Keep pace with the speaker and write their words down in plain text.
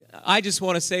I just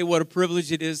want to say what a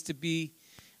privilege it is to be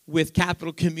with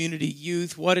Capital Community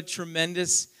Youth. What a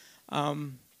tremendous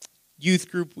youth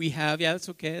group we have. Yeah, that's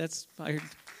okay. That's I heard.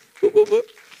 Whoop, whoop, whoop.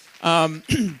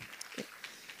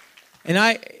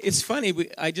 It's funny.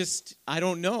 I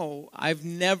don't know. I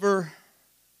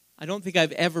don't think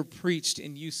I've ever preached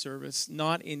in youth service.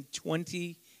 Not in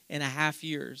 20 and a half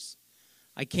years.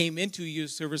 I came into youth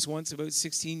service once about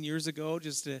 16 years ago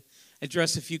just to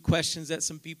address a few questions that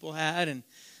some people had, and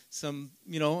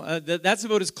that's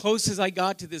about as close as I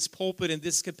got to this pulpit in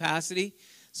this capacity.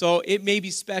 So it may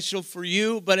be special for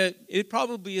you, but it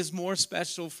probably is more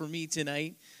special for me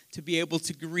tonight to be able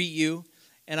to greet you.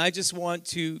 And I just want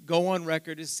to go on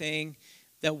record as saying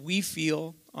that we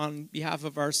feel, on behalf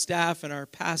of our staff and our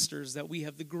pastors, that we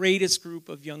have the greatest group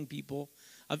of young people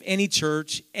of any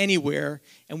church, anywhere,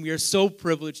 and we are so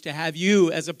privileged to have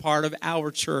you as a part of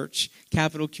our church,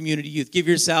 Capital Community Youth. Give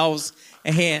yourselves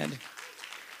a hand.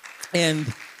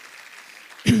 And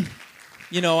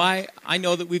I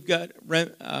know that we've got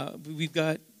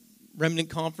Remnant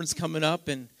Conference coming up,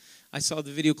 and I saw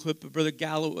the video clip of Brother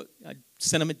Gallo. I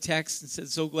sent him a text and said,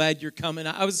 "So glad you're coming."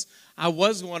 I was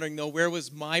wondering though, where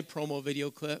was my promo video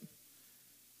clip? I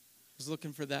was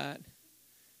looking for that,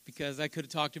 because I could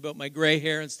have talked about my gray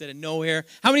hair instead of no hair.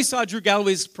 How many saw Drew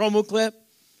Galloway's promo clip?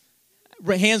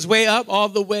 Hands way up, all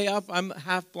the way up. I'm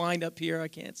half blind up here. I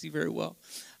can't see very well.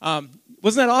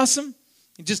 Wasn't that awesome?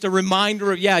 Just a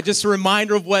reminder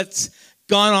of what's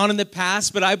gone on in the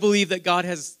past. But I believe that God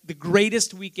has the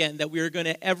greatest weekend that we are going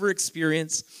to ever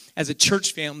experience as a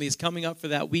church family is coming up for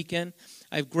that weekend.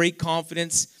 I have great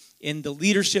confidence in the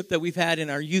leadership that we've had in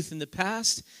our youth in the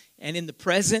past and in the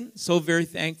present. So very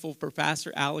thankful for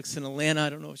Pastor Alex and Alana. I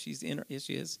don't know if she's in. Yes,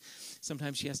 she is.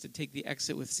 Sometimes she has to take the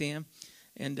exit with Sam.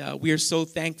 And we are so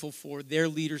thankful for their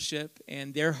leadership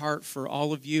and their heart for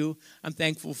all of you. I'm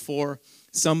thankful for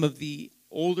some of the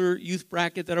older youth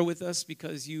bracket that are with us,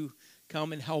 because you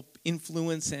come and help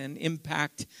influence and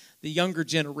impact the younger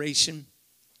generation.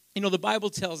 You know, the Bible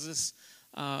tells us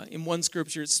in one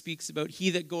scripture, it speaks about he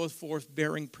that goeth forth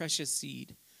bearing precious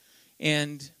seed.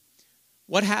 And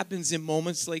what happens in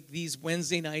moments like these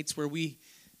Wednesday nights where we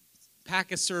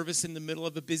pack a service in the middle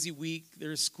of a busy week,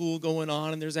 there's school going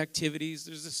on and there's activities,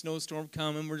 there's a snowstorm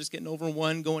coming, we're just getting over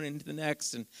one, going into the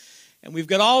next, and we've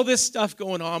got all this stuff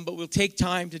going on, but we'll take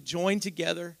time to join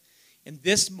together in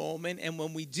this moment, and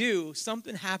when we do,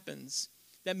 something happens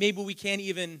that maybe we can't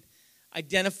even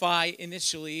identify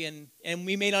initially, and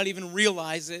we may not even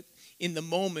realize it in the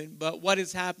moment, but what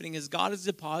is happening is God is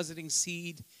depositing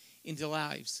seed into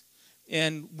lives.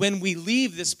 And when we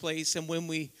leave this place and when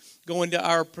we go into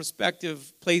our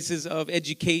prospective places of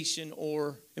education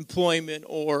or employment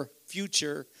or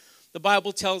future, the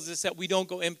Bible tells us that we don't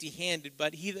go empty-handed,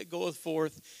 but he that goeth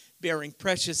forth bearing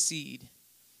precious seed.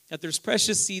 That there's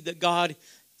precious seed that God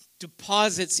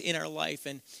deposits in our life.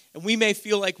 And we may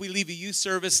feel like we leave a youth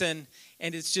service and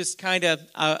it's just kind of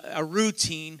a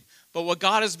routine. But what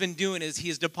God has been doing is he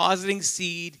is depositing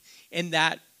seed in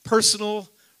that personal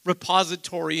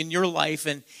repository in your life,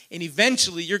 and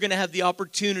eventually you're going to have the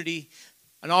opportunity.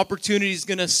 An opportunity is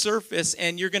going to surface,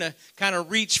 and you're going to kind of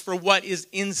reach for what is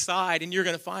inside, and you're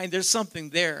going to find there's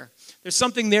something there. There's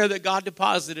something there that God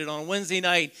deposited on Wednesday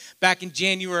night back in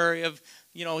January of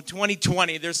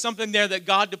 2020. There's something there that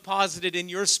God deposited in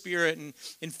your spirit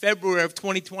in February of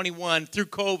 2021 through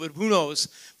COVID. Who knows?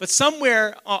 But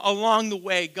somewhere along the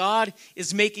way, God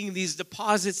is making these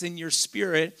deposits in your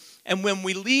spirit. And when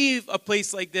we leave a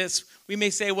place like this, we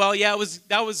may say, well, yeah,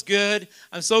 that was good.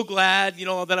 I'm so glad,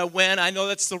 that I went. I know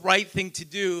that's the right thing to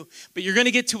do. But you're going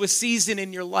to get to a season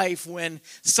in your life when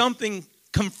something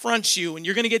confronts you, and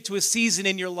you're going to get to a season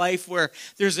in your life where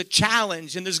there's a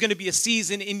challenge, and there's going to be a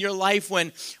season in your life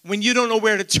when you don't know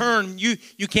where to turn. You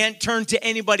can't turn to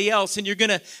anybody else, and you're going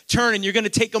to turn and you're going to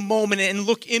take a moment and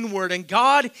look inward, and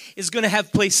God is going to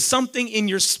have placed something in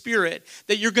your spirit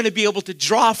that you're going to be able to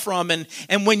draw from, and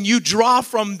when you draw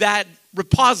from that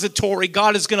repository,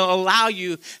 God is going to allow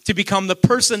you to become the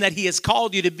person that he has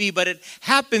called you to be. But it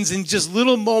happens in just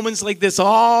little moments like this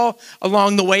all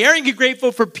along the way. Aren't you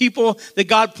grateful for people that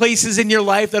God places in your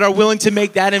life that are willing to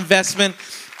make that investment?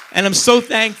 And I'm so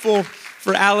thankful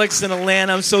for Alex and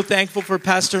Alana. I'm so thankful for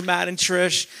Pastor Matt and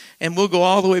Trish. And we'll go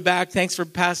all the way back. Thanks for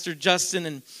Pastor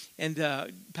Justin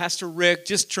and Pastor Rick.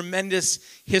 Just tremendous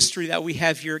history that we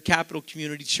have here at Capital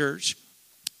Community Church.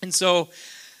 And so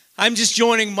I'm just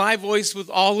joining my voice with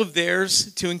all of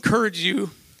theirs to encourage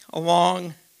you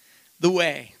along the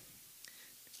way.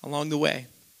 Along the way.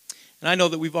 And I know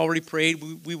that we've already prayed.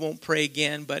 We won't pray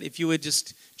again. But if you would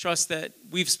just trust that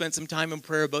we've spent some time in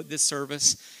prayer about this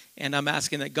service. And I'm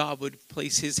asking that God would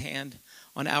place his hand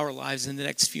on our lives in the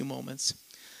next few moments.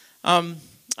 I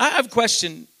have a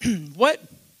question. What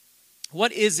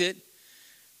is it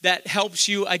that helps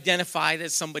you identify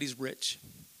that somebody's rich?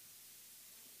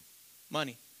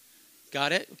 Money.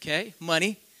 Got it? Okay,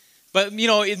 money. But,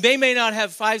 they may not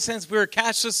have 5 cents. We're a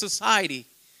cashless society.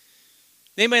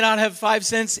 They may not have 5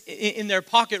 cents in their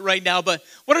pocket right now, but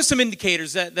what are some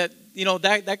indicators that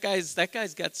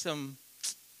guy's got some,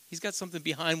 he's got something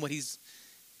behind what he's,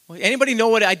 anybody know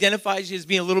what identifies you as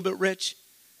being a little bit rich?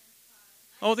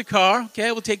 Oh, the car.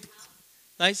 Okay, we'll take the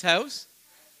nice house.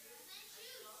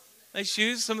 Nice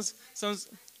shoes. Some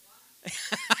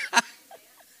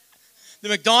the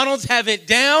McDonald's have it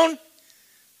down.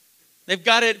 They've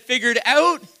got it figured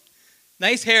out.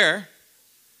 Nice hair.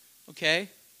 Okay.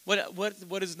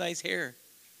 What is nice hair?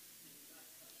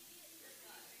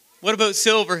 What about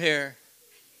silver hair?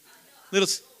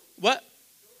 What?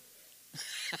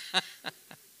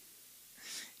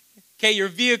 Okay, your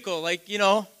vehicle,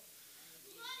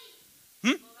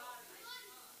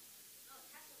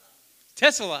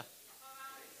 Tesla.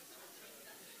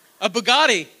 A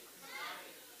Bugatti.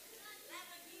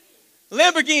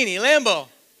 Lamborghini, Lambo.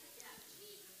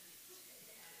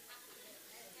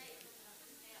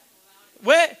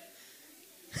 What?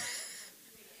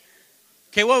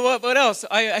 Okay, what else?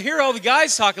 I hear all the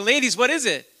guys talking. Ladies, what is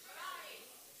it?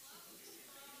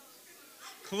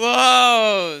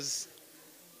 Clothes.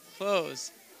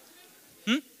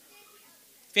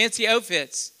 Fancy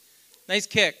outfits. Nice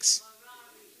kicks.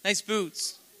 Nice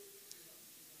boots.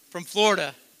 From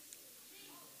Florida.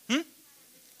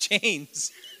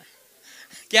 Chains.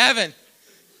 Gavin.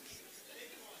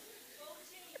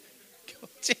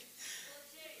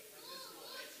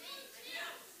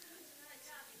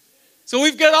 So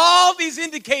we've got all these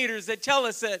indicators that tell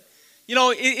us that,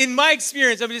 in my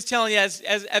experience, I'm just telling you, as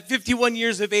at 51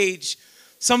 years of age,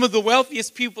 some of the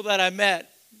wealthiest people that I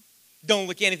met don't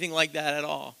look anything like that at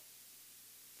all.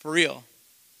 For real.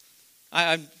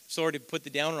 I'm sorry to put the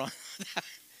downer on.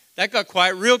 That got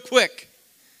quiet real quick.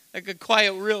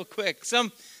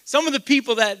 Some of the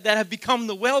people that have become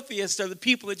the wealthiest are the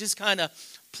people that just kind of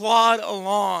plod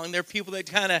along. They're people that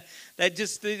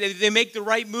they make the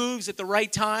right moves at the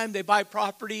right time. They buy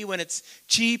property when it's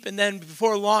cheap, and then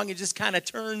before long it just kind of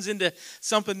turns into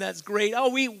something that's great. Oh,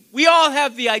 we all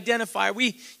have the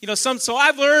identifier. So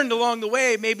I've learned along the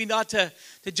way maybe not to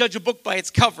judge a book by its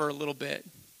cover a little bit.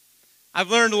 I've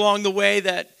learned along the way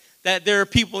that there are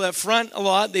people that front a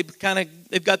lot. They've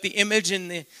got the image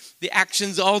and the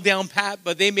actions all down pat,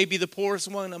 but they may be the poorest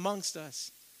one amongst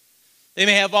us. They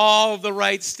may have all the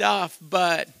right stuff,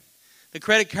 but the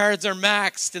credit cards are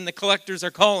maxed and the collectors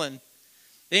are calling.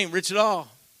 They ain't rich at all.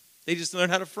 They just learn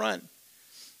how to front.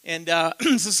 And so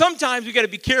sometimes we got to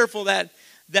be careful that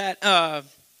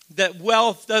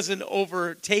wealth doesn't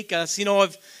overtake us.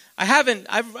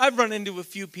 I've run into a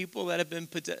few people that have been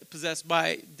possessed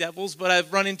by devils, but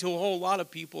I've run into a whole lot of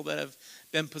people that have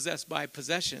been possessed by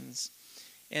possessions.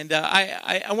 And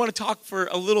I want to talk for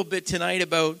a little bit tonight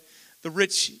about the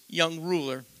rich young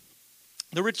ruler.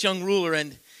 The rich young ruler.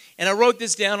 And I wrote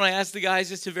this down, and I asked the guys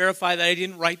just to verify that I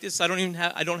didn't write this. I don't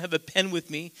have a pen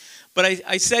with me. But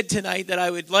I said tonight that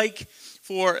I would like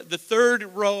for the third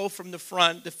row from the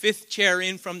front, the fifth chair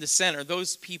in from the center,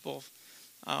 those people.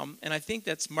 And I think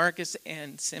that's Marcus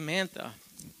and Samantha.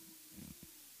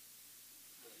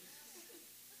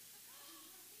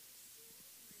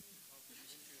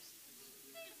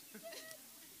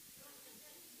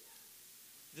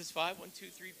 Is this 5? 1, 2,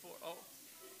 3, 4. Oh,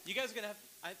 you guys are going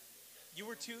to have, you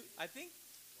were 2, I think?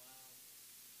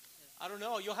 I don't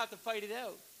know. You'll have to fight it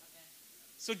out.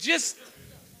 So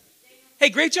hey,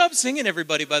 great job singing,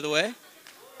 everybody, by the way.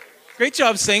 Great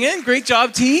job singing. Great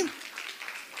job, team.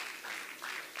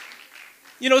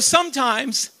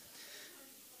 Sometimes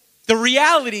the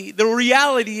reality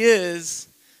is,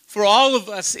 for all of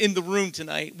us in the room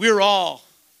tonight, we're all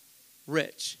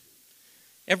rich.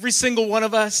 Every single one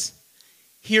of us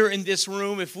here in this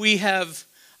room, if we have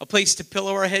a place to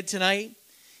pillow our head tonight,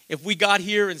 if we got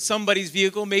here in somebody's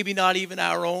vehicle, maybe not even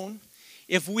our own,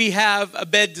 if we have a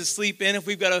bed to sleep in, if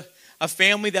we've got a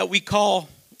family that we call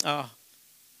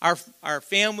our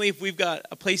family, if we've got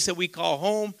a place that we call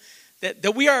home,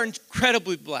 that we are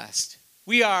incredibly blessed.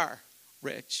 We are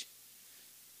rich.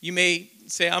 You may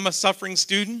say, I'm a suffering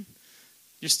student.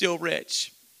 You're still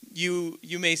rich. You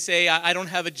may say, I don't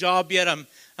have a job yet. I'm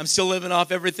still living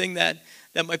off everything that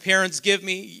my parents give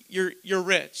me. You're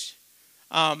rich.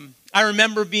 I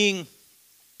remember being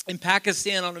in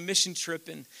Pakistan on a mission trip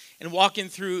and walking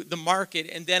through the market.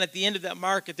 And then at the end of that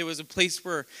market, there was a place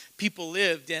where people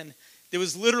lived. And there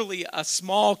was literally a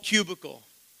small cubicle,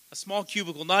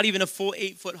 not even a full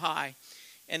 8 foot high.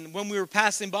 And when we were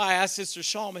passing by, I asked Sister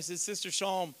Shalom, I said, Sister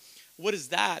Shalom, what is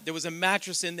that? There was a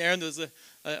mattress in there, and there was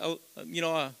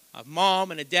a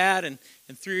mom and a dad and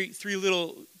three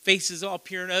little faces all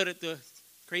peering out at the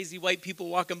crazy white people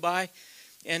walking by.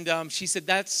 And she said,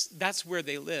 that's where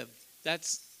they live.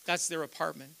 That's their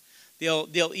apartment.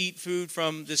 They'll eat food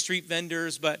from the street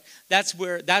vendors, but that's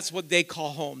what they call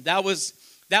home. That was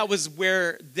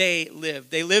where they lived.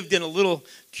 They lived in a little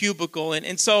cubicle.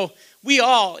 And so we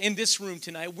all in this room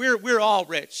tonight, we're all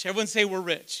rich. Everyone say we're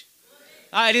rich.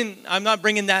 I'm not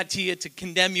bringing that to you to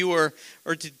condemn you or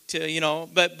to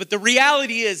but the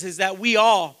reality is that we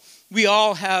all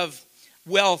have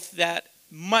wealth that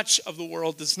much of the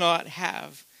world does not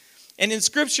have. And in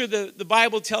Scripture, the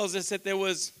Bible tells us that there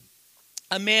was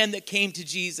a man that came to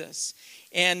Jesus,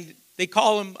 and they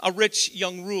call him a rich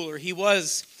young ruler. He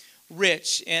was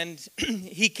rich, and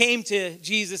he came to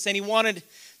Jesus, and he wanted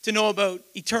to know about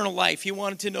eternal life. He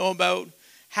wanted to know about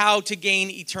how to gain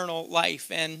eternal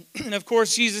life. And of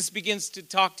course, Jesus begins to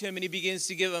talk to him, and he begins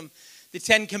to give him the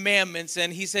 10 Commandments.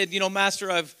 And he said,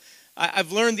 Master,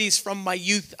 I've learned these from my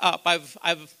youth up. I've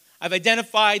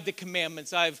identified the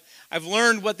commandments. I've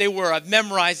learned what they were. I've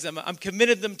memorized them. I've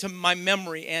committed them to my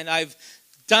memory, and I've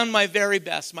done my very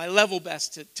best, my level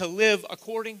best to live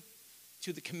according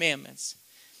to the commandments.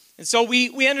 And so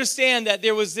we understand that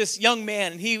there was this young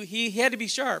man, and he had to be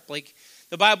sharp. Like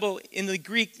the Bible in the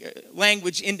Greek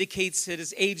language indicates that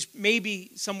his age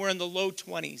maybe somewhere in the low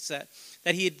 20s,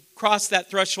 that he had crossed that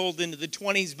threshold into the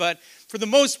 20s, but for the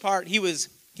most part, he was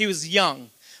young.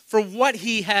 For what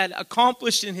he had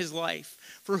accomplished in his life,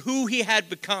 for who he had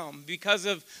become, because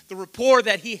of the rapport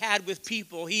that he had with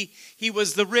people, he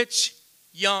was the rich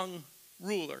young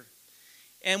ruler.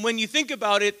 And when you think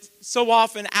about it, so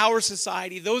often our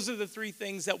society, those are the three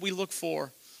things that we look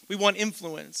for. We want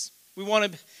influence. We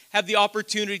want to have the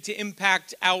opportunity to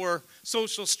impact our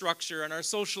social structure and our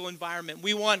social environment.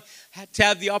 We want to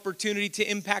have the opportunity to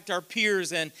impact our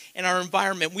peers and our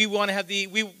environment. We want to have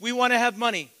we want to have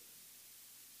money.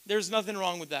 There's nothing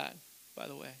wrong with that, by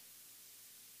the way.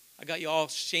 I got you all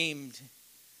shamed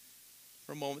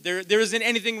for a moment. There isn't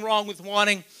anything wrong with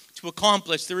wanting to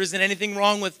accomplish. There isn't anything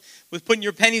wrong with putting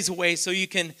your pennies away so you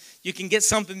can get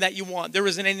something that you want. There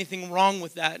isn't anything wrong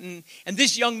with that. And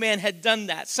this young man had done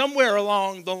that. Somewhere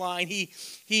along the line,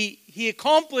 he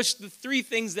accomplished the three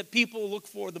things that people look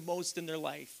for the most in their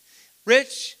life.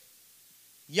 Rich,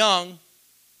 young,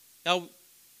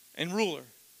 and ruler.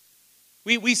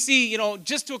 We see,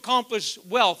 just to accomplish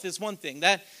wealth is one thing.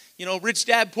 That, rich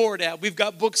dad, poor dad. We've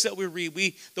got books that we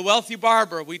read. The Wealthy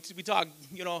Barber. We talk,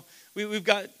 we've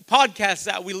got podcasts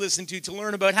that we listen to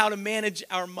learn about how to manage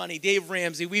our money. Dave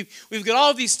Ramsey. We've got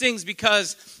all these things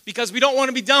because we don't want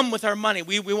to be dumb with our money.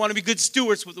 We want to be good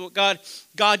stewards with what God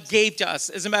gave to us.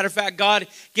 As a matter of fact, God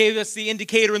gave us the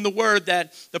indicator in the Word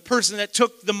that the person that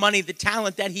took the money, the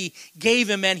talent that He gave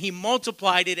him, and he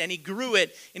multiplied it and he grew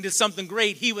it into something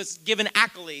great, he was given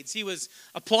accolades. He was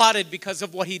applauded because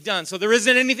of what he'd done. So there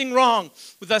isn't anything wrong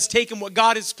with us taking what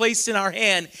God has placed in our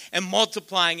hand and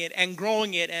multiplying it and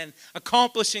growing it and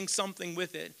accomplishing something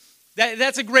with it.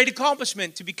 That's a great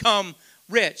accomplishment, to become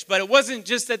rich. But it wasn't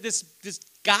just that this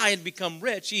guy had become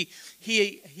rich.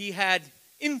 He had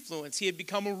influence. He had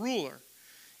become a ruler.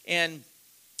 And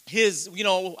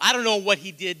I don't know what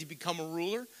he did to become a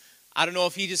ruler. I don't know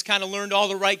if he just kind of learned all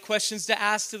the right questions to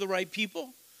ask to the right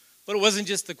people. But it wasn't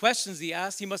just the questions he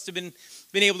asked. He must have been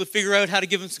able to figure out how to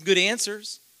give them some good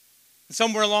answers. And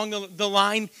somewhere along the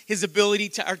line, his ability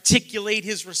to articulate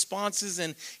his responses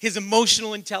and his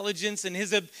emotional intelligence and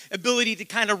his ability to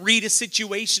kind of read a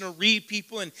situation or read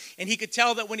people. And he could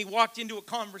tell that when he walked into a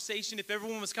conversation, if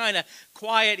everyone was kind of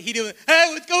quiet, he'd do, "Hey,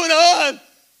 what's going on?"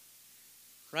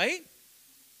 Right?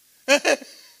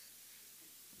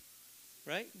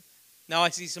 Right? Now I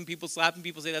see some people slapping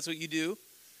people, say that's what you do.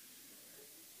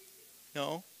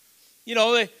 No.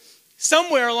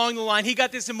 Somewhere along the line, he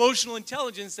got this emotional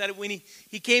intelligence that when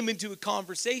he came into a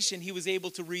conversation, he was able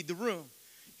to read the room.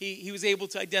 He was able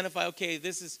to identify, okay,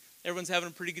 everyone's having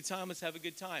a pretty good time. Let's have a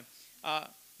good time.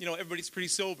 Everybody's pretty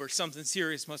sober. Something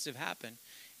serious must have happened.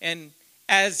 And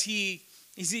as he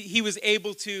was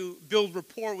able to build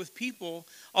rapport with people,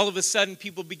 all of a sudden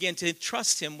people began to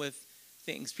trust him with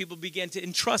things. People began to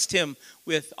entrust him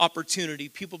with opportunity.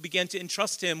 People began to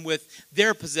entrust him with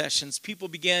their possessions. People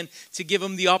began to give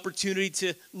him the opportunity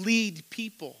to lead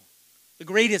people. The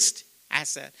greatest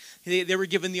asset. They were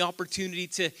given the opportunity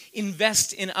to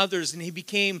invest in others, and he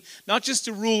became not just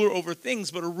a ruler over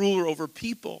things, but a ruler over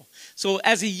people. So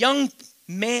as a young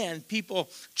man,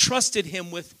 people trusted him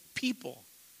with people.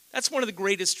 That's one of the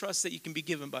greatest trusts that you can be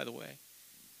given, by the way.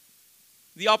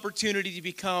 The opportunity to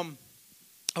become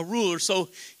a ruler. So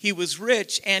he was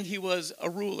rich and he was a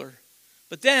ruler.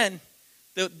 But then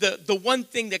the one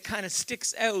thing that kind of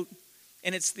sticks out,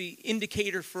 and it's the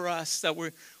indicator for us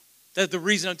that the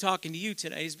reason I'm talking to you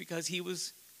tonight is because he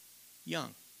was young.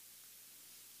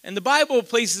 And the Bible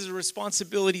places a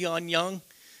responsibility on young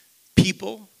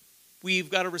people. We've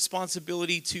got a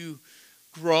responsibility to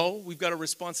grow. We've got a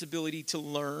responsibility to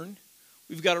learn.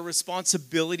 We've got a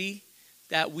responsibility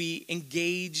that we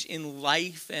engage in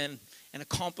life and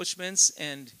accomplishments.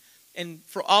 And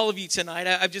for all of you tonight,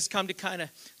 I've just come to kind of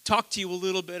talk to you a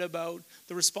little bit about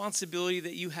the responsibility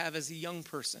that you have as a young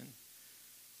person.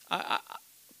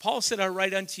 Paul said, I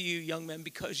write unto you, young men,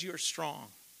 because you are strong.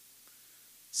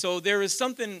 So there is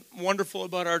something wonderful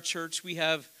about our church. We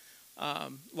have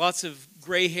lots of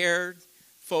gray-haired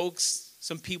folks,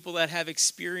 some people that have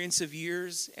experience of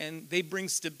years, and they bring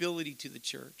stability to the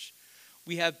church.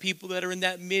 We have people that are in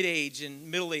that mid-age and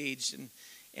middle age,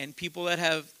 and people that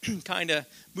have kind of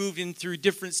moved in through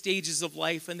different stages of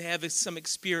life, and they have some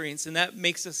experience, and that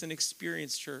makes us an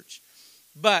experienced church.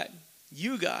 But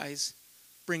you guys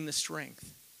bring the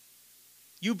strength.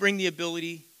 You bring the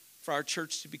ability for our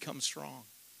church to become strong.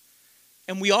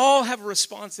 And we all have a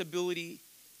responsibility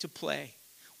to play.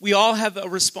 We all have a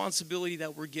responsibility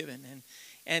that we're given.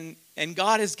 And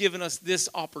God has given us this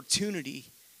opportunity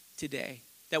today,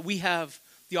 that we have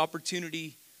the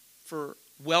opportunity for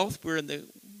wealth.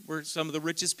 We're some of the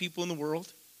richest people in the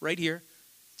world, right here.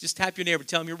 Just tap your neighbor,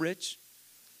 tell him you're rich.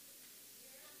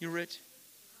 You're rich?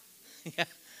 Yeah.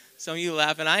 Some of you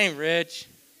laughing, I ain't rich.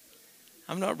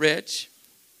 I'm not rich.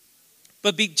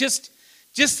 But just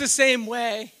the same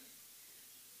way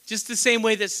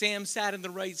that Sam sat in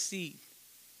the right seat.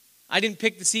 I didn't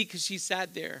pick the seat because she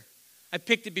sat there. I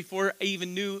picked it before I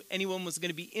even knew anyone was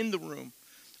going to be in the room.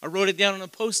 I wrote it down on a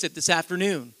Post-it this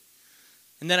afternoon.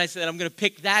 And then I said, I'm going to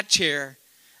pick that chair.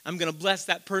 I'm going to bless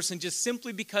that person just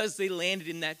simply because they landed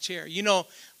in that chair. You know,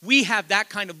 we have that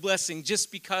kind of blessing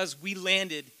just because we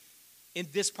landed in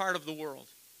this part of the world.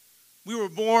 We were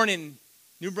born in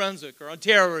New Brunswick or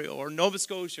Ontario or Nova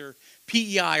Scotia or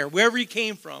PEI or wherever you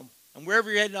came from and wherever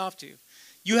you're heading off to.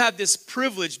 You have this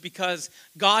privilege because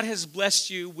God has blessed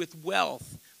you with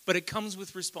wealth, but it comes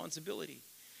with responsibility.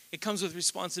 It comes with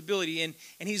responsibility, and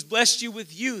he's blessed you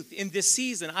with youth in this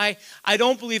season. I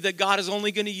don't believe that God is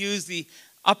only going to use the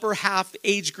upper half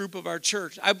age group of our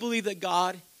church. I believe that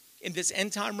God, in this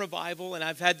end time revival, and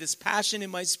I've had this passion in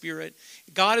my spirit,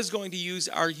 God is going to use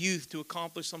our youth to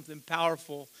accomplish something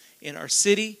powerful in our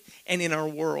city and in our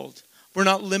world. We're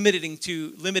not limiting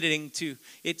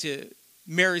it to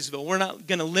Marysville. We're not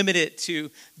going to limit it to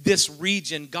this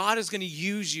region. God is going to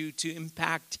use you to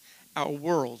impact our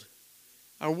world.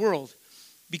 Our world.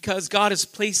 Because God has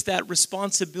placed that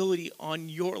responsibility on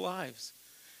your lives.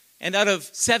 And out of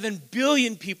 7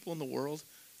 billion people in the world,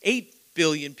 8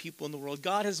 billion people in the world,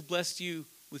 God has blessed you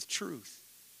with truth.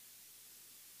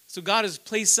 So God has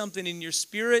placed something in your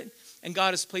spirit, and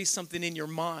God has placed something in your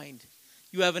mind.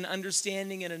 You have an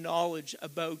understanding and a knowledge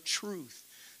about truth.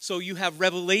 So you have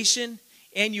revelation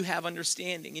and you have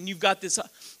understanding. And you've got this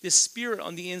spirit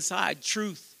on the inside.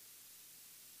 Truth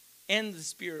and the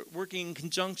spirit working in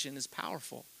conjunction is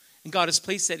powerful. And God has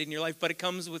placed that in your life, but it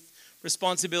comes with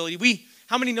responsibility.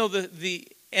 How many know the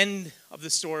end of the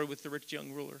story with the rich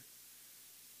young ruler?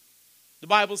 The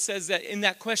Bible says that in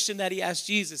that question that he asked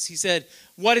Jesus, he said,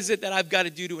 what is it that I've got to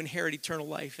do to inherit eternal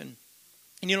life? And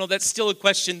you know, that's still a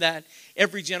question that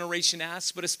every generation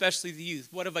asks, but especially the youth.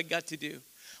 What have I got to do?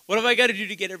 What have I got to do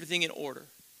to get everything in order?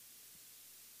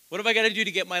 What have I got to do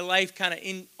to get my life kind of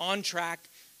on track,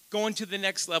 going to the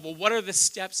next level? What are the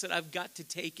steps that I've got to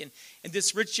take? And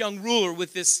this rich young ruler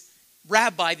with this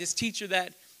rabbi, this teacher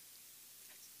that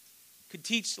could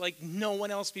teach like no one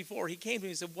else before, he came to me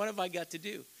and said, what have I got to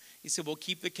do? He said, well,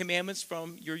 keep the commandments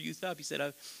from your youth up. He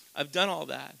said, I've done all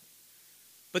that.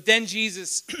 But then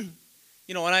Jesus,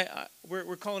 you know, and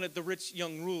we're calling it the rich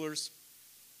young rulers.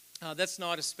 That's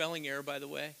not a spelling error, by the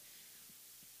way.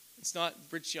 It's not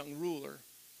rich young ruler.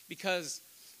 Because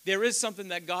there is something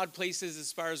that God places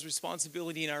as far as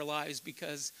responsibility in our lives.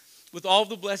 Because with all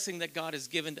the blessing that God has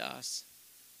given to us,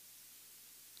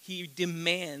 he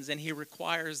demands and he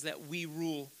requires that we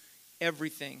rule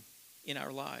everything in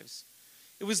our lives.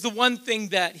 It was the one thing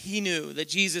that he knew, that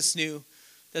Jesus knew,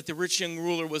 that the rich young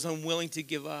ruler was unwilling to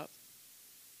give up.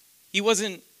 He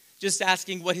wasn't just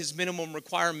asking what his minimum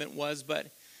requirement was,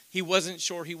 but he wasn't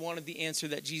sure he wanted the answer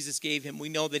that Jesus gave him. We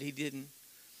know that he didn't.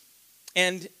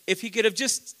 And if he could have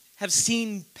just have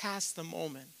seen past the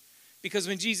moment, because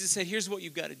when Jesus said, here's what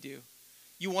you've got to do.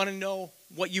 You want to know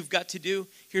what you've got to do?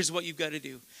 Here's what you've got to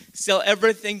do. Sell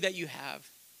everything that you have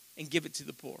and give it to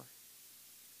the poor.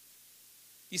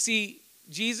 You see,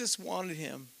 Jesus wanted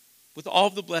him with all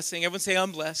of the blessing. Everyone say,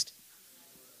 I'm blessed.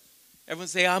 Everyone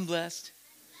say, I'm blessed.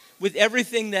 With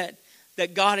everything that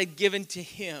God had given to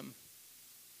him,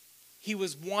 he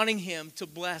was wanting him to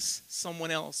bless someone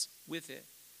else with it.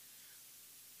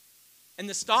 And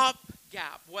the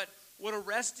stopgap, what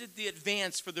arrested the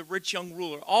advance for the rich young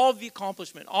ruler, all of the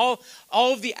accomplishment, all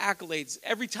of the accolades,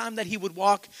 every time that he would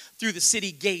walk through the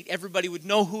city gate, everybody would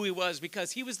know who he was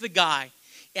because he was the guy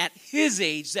at his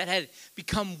age that had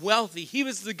become wealthy. He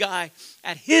was the guy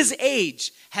at his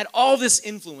age had all this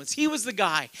influence. He was the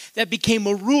guy that became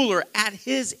a ruler at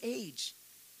his age.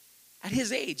 At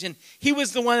his age. And he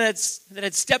was the one that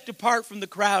had stepped apart from the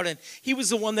crowd. And he was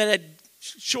the one that had,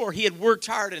 sure, he had worked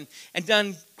hard and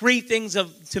done great things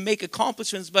to make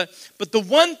accomplishments. But the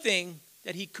one thing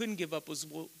that he couldn't give up was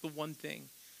the one thing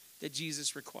that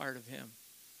Jesus required of him.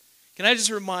 Can I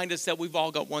just remind us that we've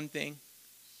all got one thing?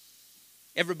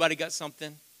 Everybody got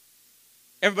something.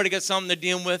 Everybody got something they're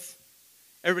dealing with.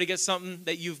 Everybody got something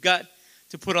that you've got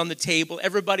to put on the table.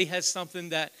 Everybody has something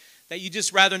that you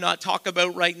just rather not talk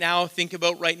about right now, think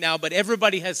about right now, but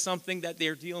everybody has something that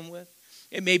they're dealing with.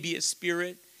 It may be a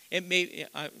spirit. It may,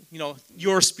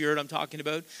 your spirit I'm talking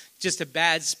about, just a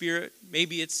bad spirit.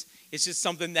 Maybe it's just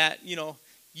something that,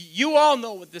 you all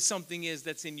know what the something is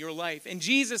that's in your life. And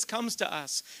Jesus comes to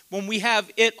us when we have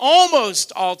it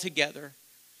almost all together.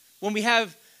 When we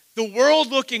have the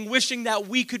world looking, wishing that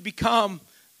they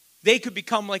could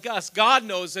become like us. God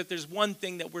knows that there's one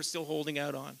thing that we're still holding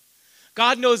out on.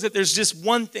 God knows that there's just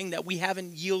one thing that we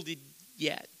haven't yielded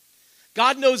yet.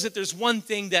 God knows that there's one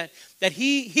thing that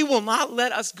he will not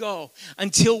let us go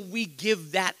until we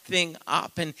give that thing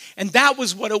up. And that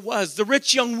was what it was. The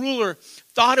rich young ruler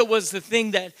thought it was the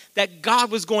thing that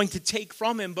God was going to take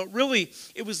from him. But really,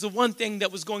 it was the one thing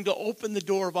that was going to open the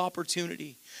door of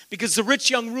opportunity. Because the rich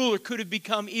young ruler could have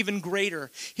become even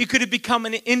greater. He could have become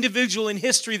an individual in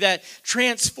history that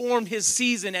transformed his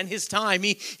season and his time.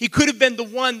 He could have been the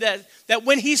one that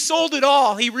when he sold it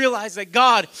all, he realized that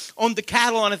God owned the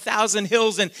cattle on 1,000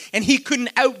 hills. And he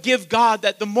couldn't outgive God,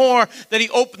 that the more that he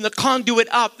opened the conduit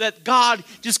up, that God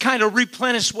just kind of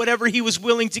replenished whatever he was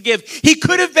willing to give. He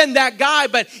could have been that guy,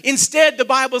 but instead the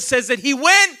Bible says that he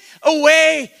went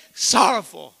away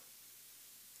sorrowful.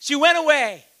 She went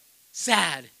away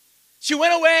sad. She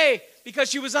went away because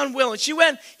she was unwilling. He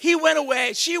went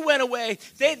away, she went away.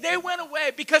 They went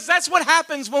away because that's what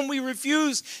happens when we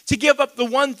refuse to give up the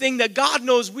one thing that God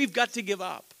knows we've got to give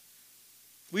up.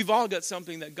 We've all got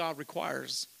something that God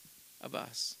requires of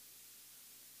us.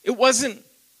 It wasn't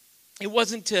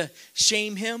to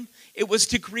shame him. It was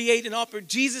to create an opportunity.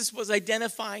 Jesus was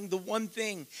identifying the one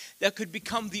thing that could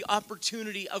become the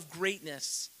opportunity of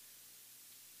greatness.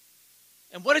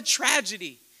 And what a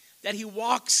tragedy that he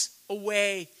walks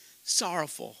away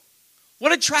sorrowful.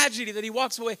 What a tragedy that he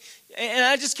walks away. And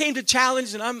I just came to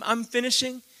challenge, and I'm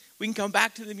finishing. We can come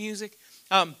back to the music.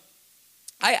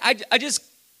 I just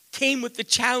came with the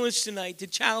challenge tonight to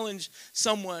challenge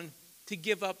someone to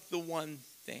give up the one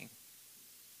thing.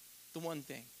 The one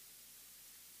thing.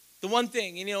 The one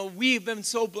thing. We've been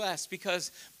so blessed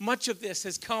because much of this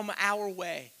has come our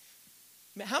way.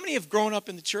 How many have grown up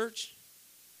in the church?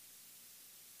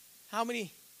 How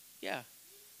many? Yeah.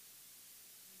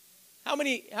 How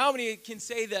many can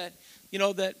say that,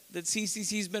 that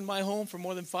CCC's been my home for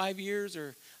more than 5 years?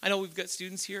 Or I know we've got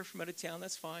students here from out of town.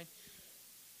 That's fine.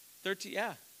 13,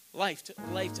 yeah.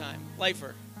 Lifetime.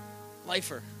 Lifer.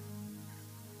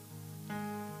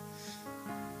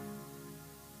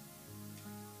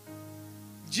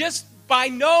 Just by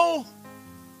no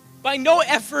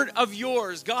effort of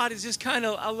yours, God has just kind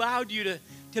of allowed you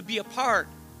to be a part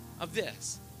of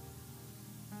this.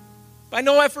 By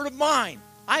no effort of mine.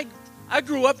 I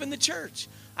grew up in the church.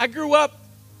 I grew up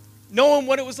knowing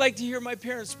what it was like to hear my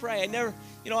parents pray.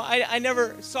 I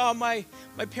never saw my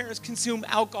parents consume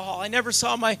alcohol. I never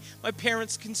saw my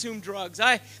parents consume drugs.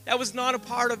 That was not a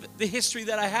part of the history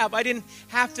that I have. I didn't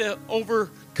have to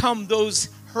overcome those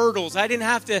hurdles. I didn't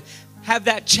have to have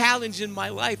that challenge in my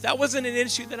life. That wasn't an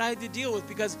issue that I had to deal with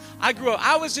because I grew up.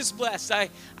 I was just blessed.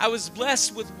 I was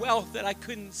blessed with wealth that I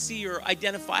couldn't see or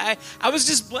identify. I was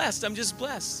just blessed. I'm just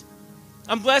blessed.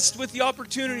 I'm blessed with the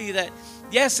opportunity that,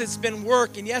 yes, it's been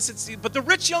work, and yes, but the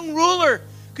rich young ruler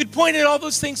could point at all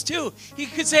those things too. He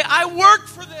could say, I worked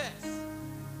for this.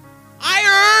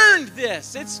 I earned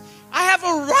this. I have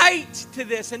a right to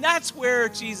this. And that's where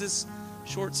Jesus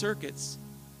short circuits,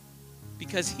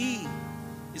 because he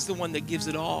is the one that gives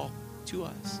it all to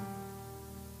us.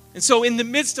 And so in the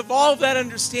midst of all of that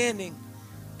understanding,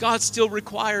 God still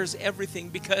requires everything,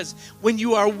 because when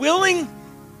you are willing,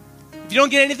 if you don't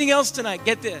get anything else tonight,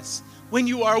 get this. When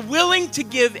you are willing to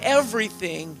give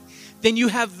everything, then you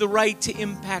have the right to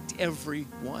impact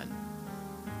everyone.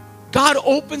 God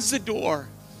opens the door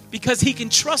because he can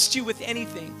trust you with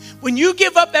anything. When you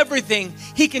give up everything,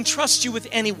 he can trust you with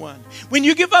anyone. When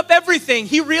you give up everything,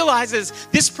 he realizes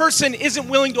this person isn't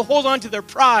willing to hold on to their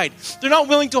pride. They're not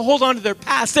willing to hold on to their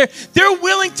past. They're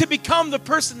willing to become the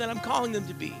person that I'm calling them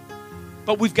to be.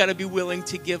 But we've got to be willing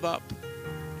to give up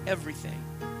everything.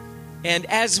 And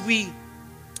as we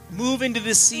move into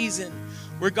this season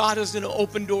where God is going to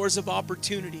open doors of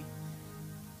opportunity,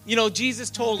 you know, Jesus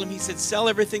told him, he said, sell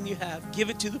everything you have, give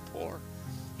it to the poor.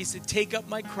 He said, take up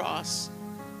my cross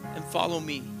and follow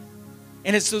me.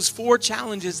 And it's those 4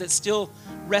 challenges that still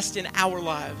rest in our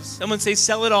lives. Someone say,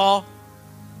 sell it all,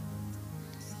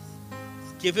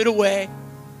 give it away,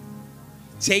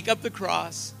 take up the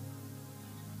cross,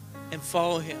 and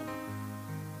follow him.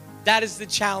 That is the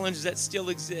challenge that still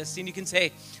exists. And you can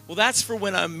say, well, that's for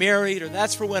when I'm married, or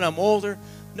that's for when I'm older.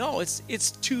 No, it's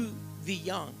to the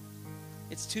young.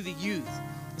 It's to the youth.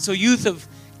 So youth of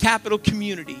Capital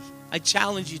Community, I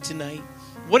challenge you tonight.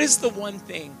 What is the one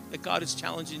thing that God is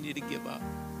challenging you to give up?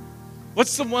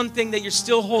 What's the one thing that you're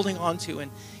still holding on to?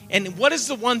 And what is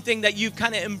the one thing that you've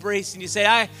kind of embraced and you say,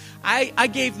 I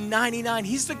gave 99.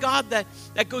 He's the God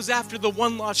that goes after the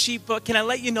one lost sheep. But can I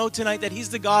let you know tonight that he's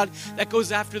the God that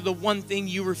goes after the one thing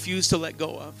you refuse to let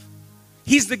go of?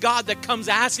 He's the God that comes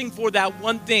asking for that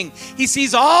one thing. He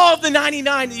sees all of the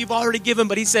 99 that you've already given,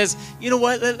 but he says, you know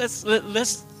what,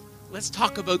 let's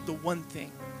talk about the one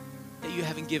thing that you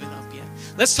haven't given up yet.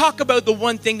 Let's talk about the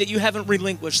one thing that you haven't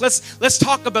relinquished. Let's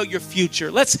talk about your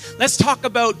future. Let's talk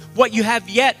about what you have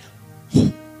yet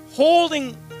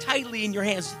holding tightly in your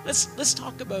hands. Let's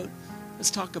talk about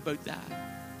that.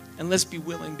 And let's be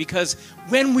willing, because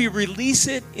when we release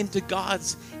it into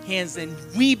God's hands, then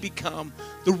we become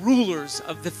the rulers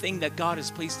of the thing that God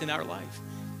has placed in our life.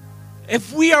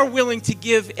 If we are willing to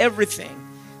give everything,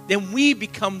 then we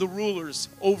become the rulers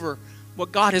over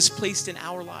what God has placed in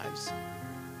our lives.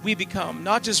 We become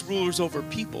not just rulers over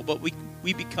people, but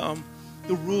we become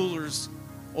the rulers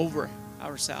over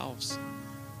ourselves.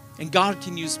 And God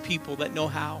can use people that know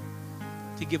how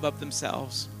to give up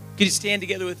themselves. Could you stand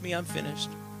together with me? I'm finished.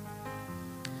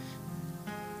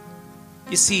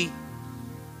 You see,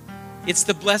 it's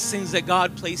the blessings that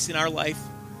God placed in our life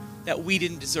that we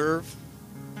didn't deserve,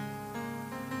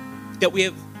 that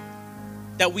we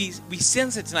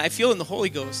sense it tonight. I feel in the Holy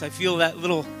Ghost. I feel that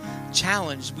little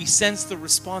challenge. We sense the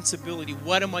responsibility.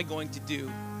 What am I going to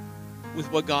do with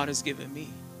what God has given me?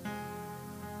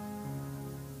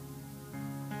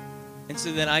 And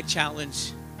so then I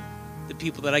challenge the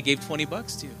people that I gave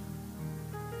 $20 to.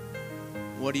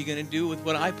 What are you going to do with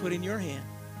what I put in your hand?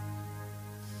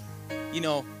 You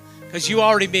know, because you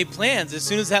already made plans. As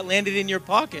soon as that landed in your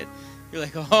pocket, you're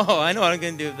like, oh, I know what I'm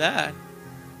going to do with that.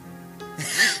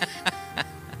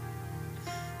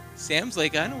 Sam's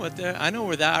like, I know where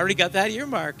that, I already got that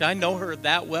earmarked. I know her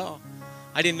that well.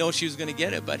 I didn't know she was going to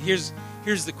get it. But here's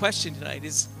the question tonight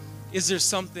is there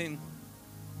something,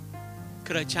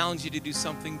 could I challenge you to do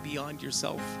something beyond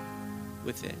yourself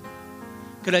with it?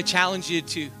 Could I challenge you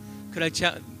to,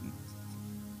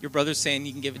 your brother's saying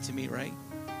you can give it to me, right?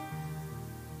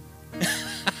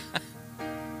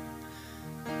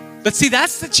 But see,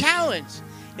 that's the challenge,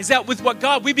 is that with what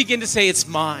God, we begin to say, it's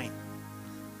mine.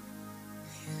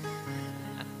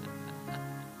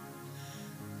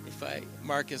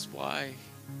 Marcus, why?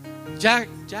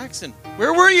 Jackson,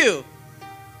 where were you?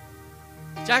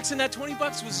 Jackson, that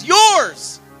 $20 was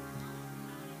yours.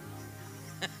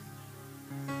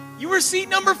 You were seat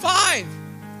number 5.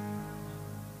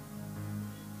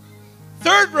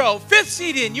 3rd row, 5th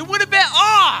seat in. You would have been,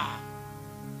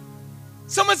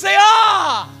 Someone say,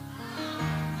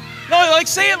 No, like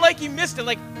say it like you missed it.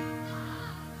 Like,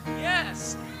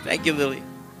 yes. Thank you, Lily.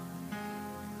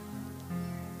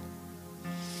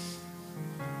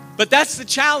 But that's the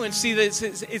challenge. See, it's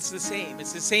the same.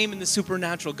 It's the same in the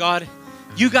supernatural. God,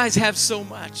 you guys have so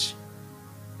much,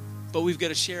 but we've got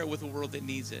to share it with a world that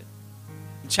needs it.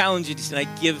 I challenge you tonight,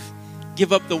 give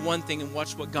up the one thing and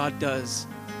watch what God does.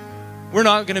 We're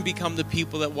not going to become the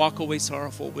people that walk away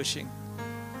sorrowful, wishing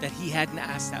that he hadn't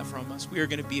asked that from us. We are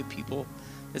going to be a people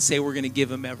that say we're going to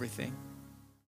give him everything.